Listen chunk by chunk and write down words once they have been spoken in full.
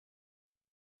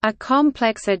A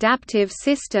complex adaptive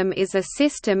system is a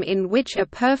system in which a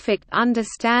perfect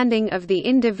understanding of the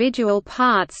individual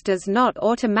parts does not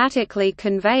automatically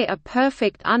convey a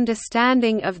perfect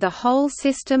understanding of the whole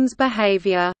system's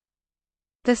behavior.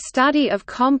 The study of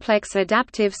complex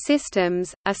adaptive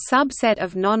systems, a subset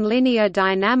of nonlinear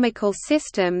dynamical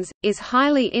systems, is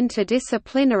highly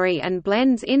interdisciplinary and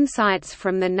blends insights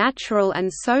from the natural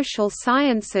and social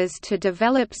sciences to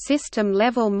develop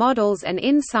system-level models and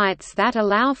insights that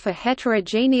allow for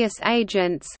heterogeneous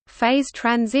agents, phase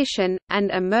transition,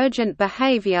 and emergent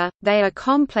behavior. They are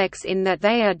complex in that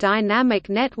they are dynamic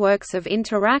networks of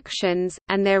interactions,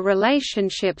 and their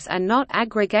relationships are not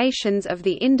aggregations of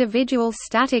the individual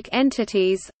static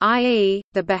entities, i.e.,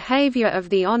 the behavior of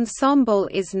the ensemble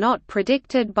is not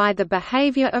predicted by the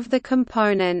behavior of the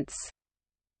components.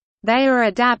 They are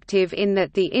adaptive in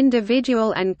that the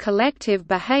individual and collective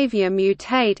behavior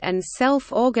mutate and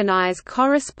self-organize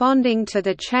corresponding to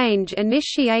the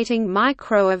change-initiating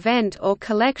micro-event or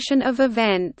collection of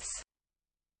events.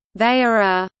 They are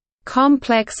a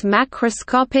complex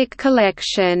macroscopic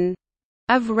collection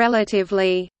of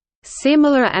relatively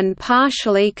similar and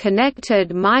partially connected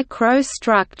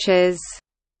microstructures,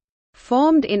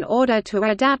 formed in order to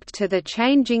adapt to the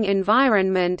changing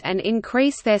environment and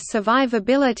increase their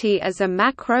survivability as a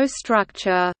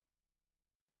macrostructure.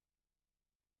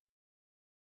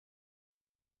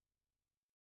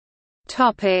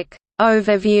 Topic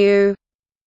overview.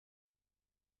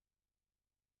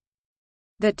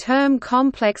 The term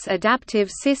complex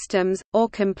adaptive systems, or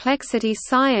complexity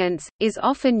science, is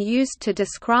often used to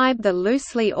describe the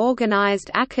loosely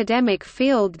organized academic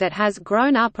field that has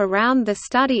grown up around the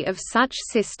study of such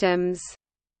systems.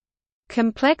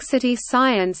 Complexity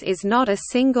science is not a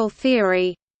single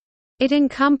theory. It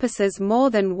encompasses more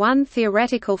than one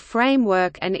theoretical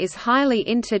framework and is highly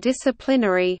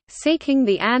interdisciplinary, seeking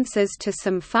the answers to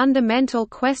some fundamental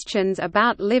questions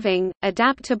about living,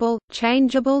 adaptable,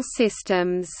 changeable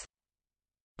systems.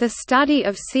 The study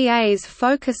of CAs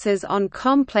focuses on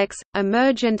complex,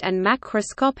 emergent and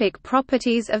macroscopic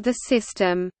properties of the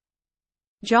system.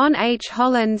 John H.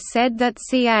 Holland said that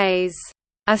CAs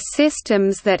are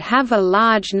systems that have a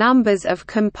large numbers of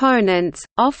components,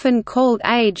 often called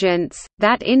agents,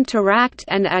 that interact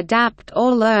and adapt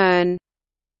or learn.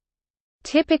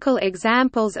 Typical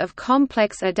examples of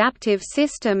complex adaptive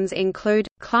systems include,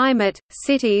 climate,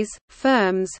 cities,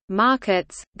 firms,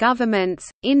 markets, governments,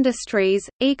 industries,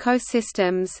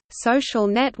 ecosystems, social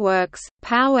networks,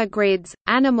 power grids,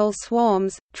 animal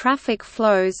swarms, traffic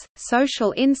flows,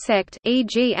 social insect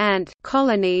e.g. ant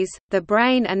colonies, the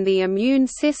brain and the immune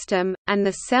system, and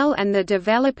the cell and the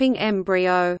developing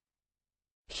embryo.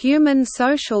 Human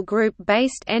social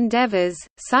group-based endeavors,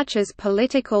 such as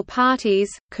political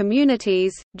parties,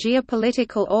 communities,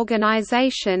 geopolitical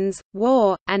organizations,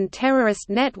 war, and terrorist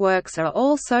networks are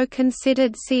also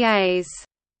considered CAs.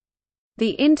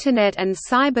 The Internet and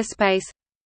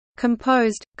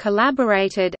cyberspace—composed,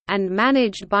 collaborated, and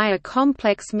managed by a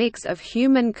complex mix of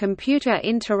human-computer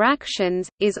interactions,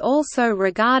 is also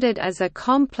regarded as a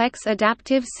complex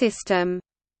adaptive system.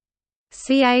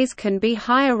 CAs can be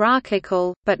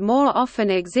hierarchical, but more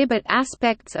often exhibit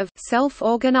aspects of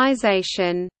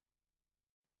self-organization.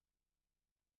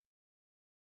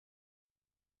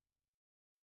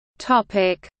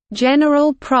 Topic: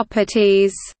 General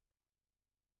properties.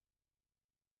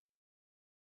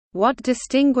 What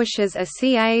distinguishes a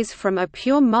CAs from a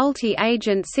pure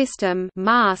multi-agent system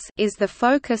is the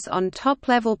focus on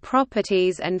top-level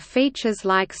properties and features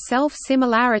like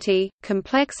self-similarity,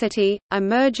 complexity,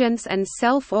 emergence and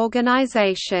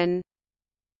self-organization.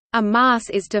 A mass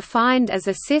is defined as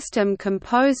a system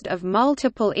composed of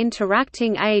multiple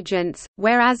interacting agents,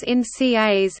 whereas in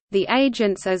CAs, the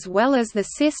agents as well as the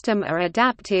system are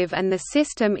adaptive and the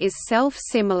system is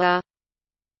self-similar.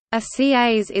 A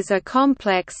CAs is a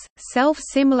complex,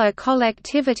 self-similar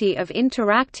collectivity of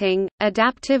interacting,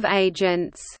 adaptive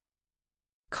agents.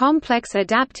 Complex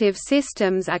adaptive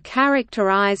systems are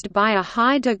characterized by a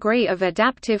high degree of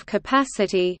adaptive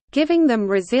capacity, giving them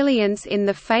resilience in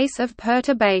the face of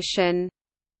perturbation.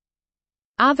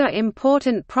 Other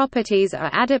important properties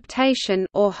are adaptation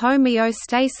or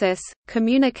homeostasis,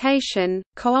 communication,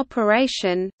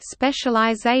 cooperation,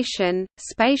 specialization,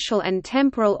 spatial and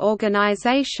temporal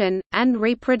organization, and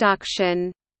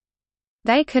reproduction.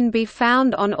 They can be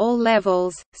found on all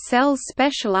levels. Cells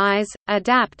specialize,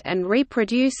 adapt and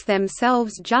reproduce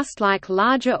themselves just like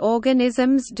larger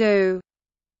organisms do.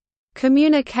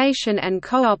 Communication and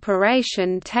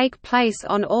cooperation take place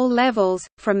on all levels,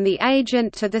 from the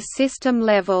agent to the system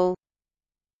level.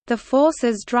 The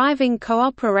forces driving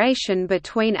cooperation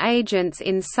between agents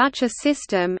in such a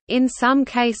system, in some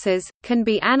cases, can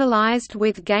be analyzed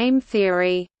with game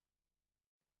theory.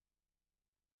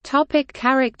 Topic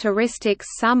characteristics.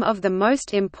 Some of the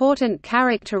most important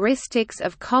characteristics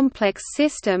of complex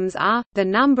systems are, the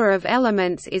number of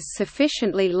elements is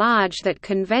sufficiently large that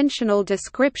conventional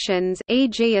descriptions,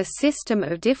 e.g. a system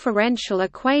of differential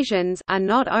equations, are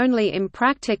not only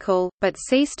impractical, but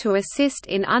cease to assist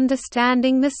in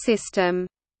understanding the system.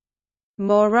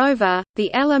 Moreover,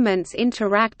 the elements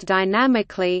interact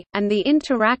dynamically, and the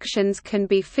interactions can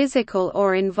be physical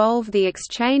or involve the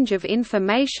exchange of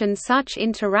information. Such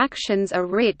interactions are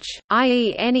rich,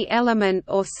 i.e. any element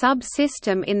or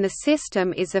subsystem in the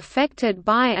system is affected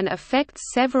by and affects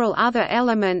several other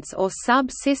elements or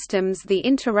subsystems. The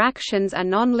interactions are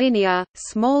nonlinear.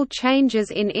 Small changes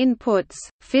in inputs,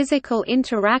 physical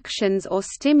interactions or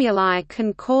stimuli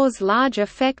can cause large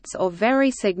effects or very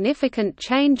significant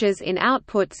changes in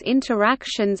outputs.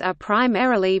 Interactions are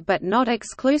primarily but not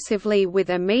exclusively with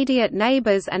immediate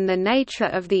neighbors, and the nature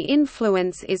of the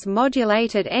influence is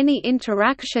modulated. Any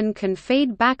interaction can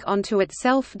feed back onto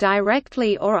itself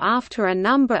directly or after a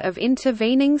number of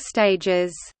intervening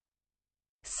stages.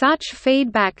 Such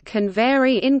feedback can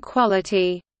vary in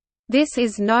quality. This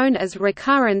is known as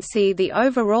recurrency. The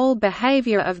overall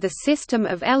behavior of the system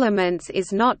of elements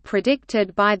is not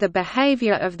predicted by the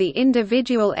behavior of the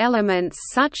individual elements.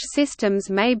 Such systems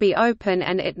may be open,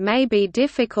 and it may be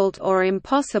difficult or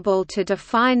impossible to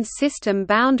define system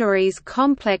boundaries.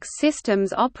 Complex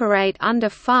systems operate under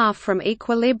far from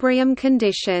equilibrium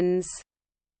conditions.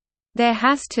 There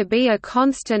has to be a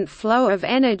constant flow of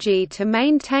energy to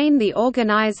maintain the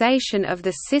organization of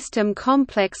the system.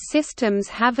 Complex systems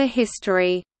have a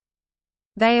history.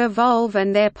 They evolve,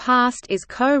 and their past is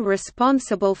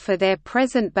co-responsible for their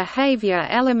present behavior.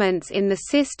 Elements in the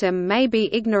system may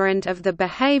be ignorant of the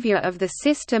behavior of the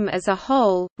system as a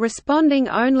whole, responding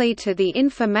only to the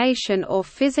information or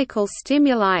physical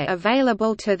stimuli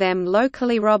available to them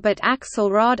locally. Robert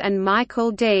Axelrod and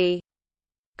Michael D.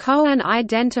 Cohen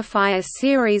identify a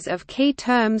series of key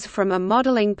terms from a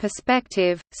modeling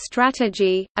perspective: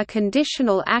 strategy, a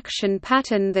conditional action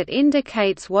pattern that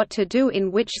indicates what to do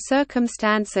in which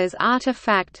circumstances;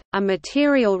 artifact, a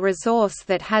material resource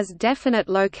that has definite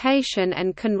location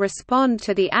and can respond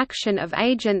to the action of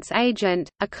agents;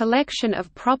 agent, a collection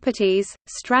of properties,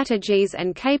 strategies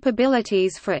and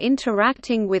capabilities for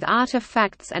interacting with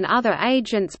artifacts and other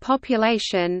agents;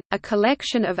 population, a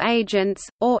collection of agents,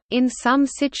 or, in some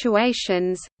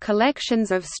situations, collections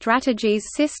of strategies;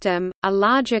 system, a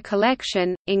larger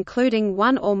collection, including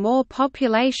one or more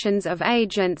populations of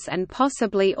agents and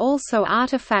possibly also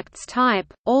artifacts;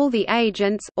 type, all the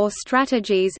agents or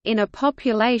strategies in a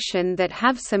population that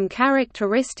have some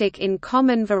characteristic in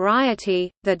common; variety,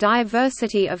 the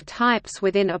diversity of types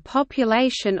within a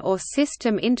population or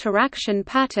system; interaction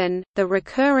pattern, the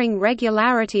recurring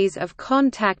regularities of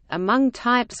contact among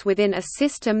types within a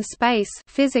system; space,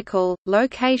 physical,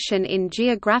 location in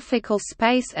geographical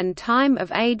space and time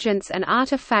of agents and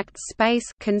artifacts; space,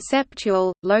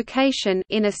 conceptual, location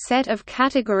in a set of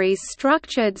categories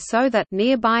structured so that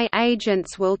nearby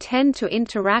agents will tend to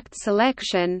interact;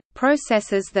 selection,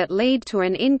 processes that lead to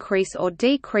an increase or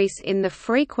decrease in the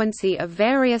frequency of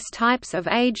various types of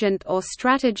agent or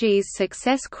strategies;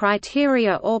 success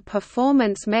criteria or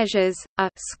performance measures, a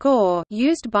score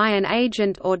used by an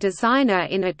agent or designer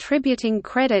in attributing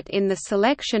credit in the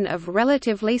selection of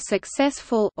relatively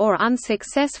successful or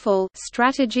unsuccessful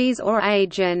strategies or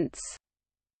agents.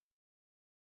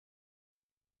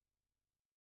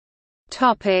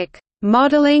 Topic: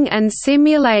 Modeling and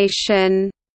simulation.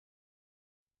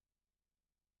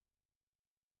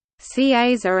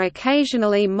 CAs are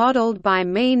occasionally modeled by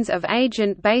means of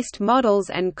agent-based models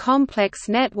and complex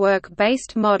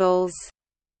network-based models.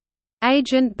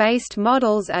 Agent-based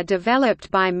models are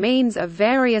developed by means of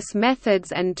various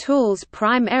methods and tools,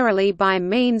 primarily by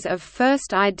means of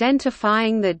first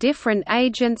identifying the different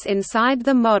agents inside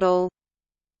the model.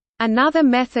 Another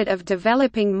method of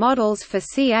developing models for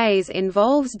CAs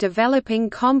involves developing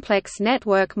complex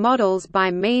network models by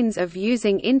means of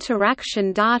using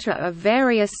interaction data of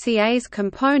various CAs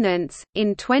components.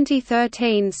 In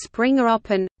 2013, Springer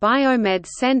Open, Biomed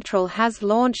Central has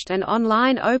launched an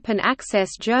online open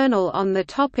access journal on the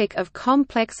topic of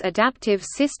complex adaptive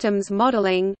systems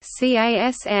modeling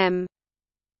 (CASM).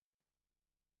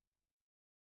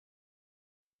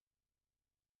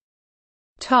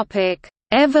 Topic: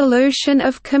 Evolution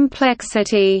of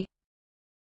complexity.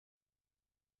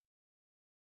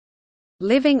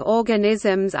 Living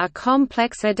organisms are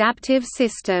complex adaptive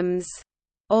systems.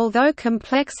 Although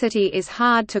complexity is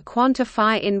hard to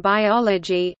quantify in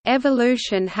biology,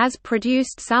 evolution has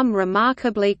produced some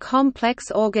remarkably complex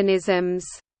organisms.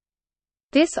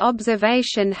 This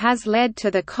observation has led to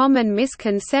the common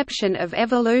misconception of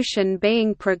evolution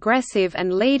being progressive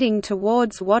and leading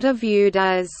towards what are viewed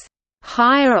as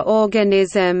higher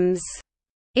organisms.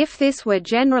 If this were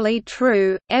generally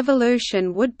true,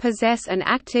 evolution would possess an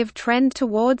active trend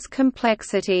towards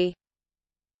complexity.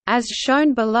 As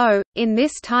shown below, in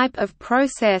this type of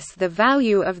process the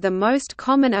value of the most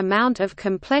common amount of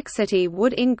complexity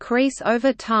would increase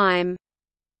over time.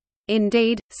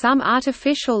 Indeed, some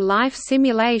artificial life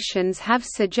simulations have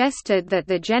suggested that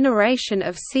the generation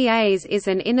of CAs is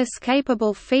an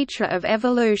inescapable feature of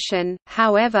evolution.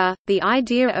 However, the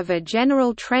idea of a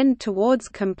general trend towards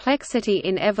complexity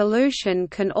in evolution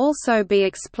can also be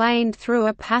explained through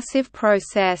a passive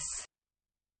process.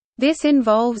 This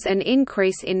involves an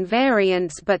increase in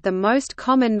variance, but the most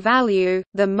common value,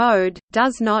 the mode,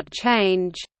 does not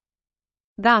change.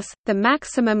 Thus, the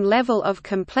maximum level of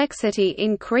complexity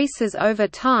increases over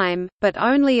time, but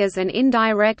only as an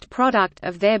indirect product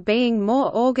of there being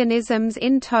more organisms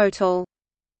in total.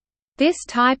 This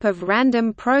type of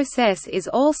random process is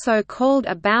also called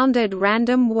a bounded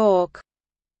random walk.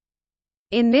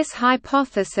 In this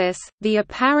hypothesis, the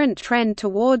apparent trend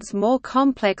towards more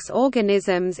complex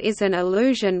organisms is an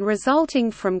illusion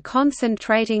resulting from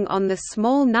concentrating on the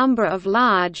small number of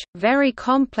large, very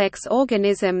complex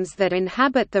organisms that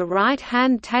inhabit the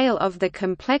right-hand tail of the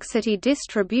complexity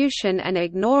distribution and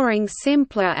ignoring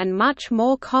simpler and much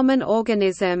more common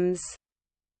organisms.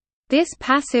 This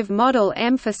passive model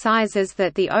emphasizes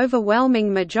that the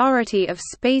overwhelming majority of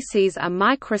species are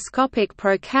microscopic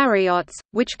prokaryotes,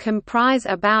 which comprise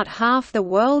about half the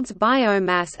world's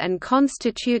biomass and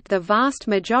constitute the vast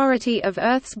majority of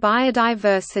Earth's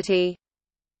biodiversity.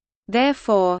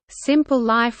 Therefore, simple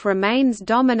life remains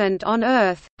dominant on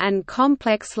Earth, and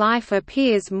complex life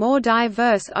appears more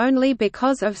diverse only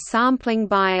because of sampling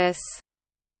bias.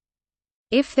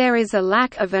 If there is a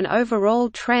lack of an overall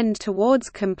trend towards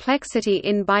complexity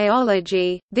in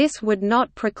biology, this would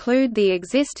not preclude the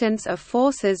existence of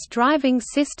forces driving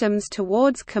systems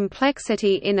towards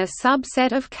complexity in a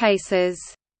subset of cases.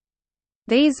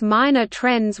 These minor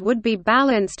trends would be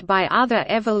balanced by other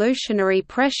evolutionary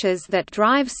pressures that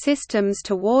drive systems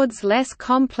towards less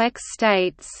complex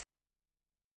states.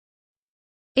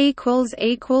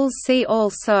 See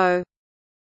also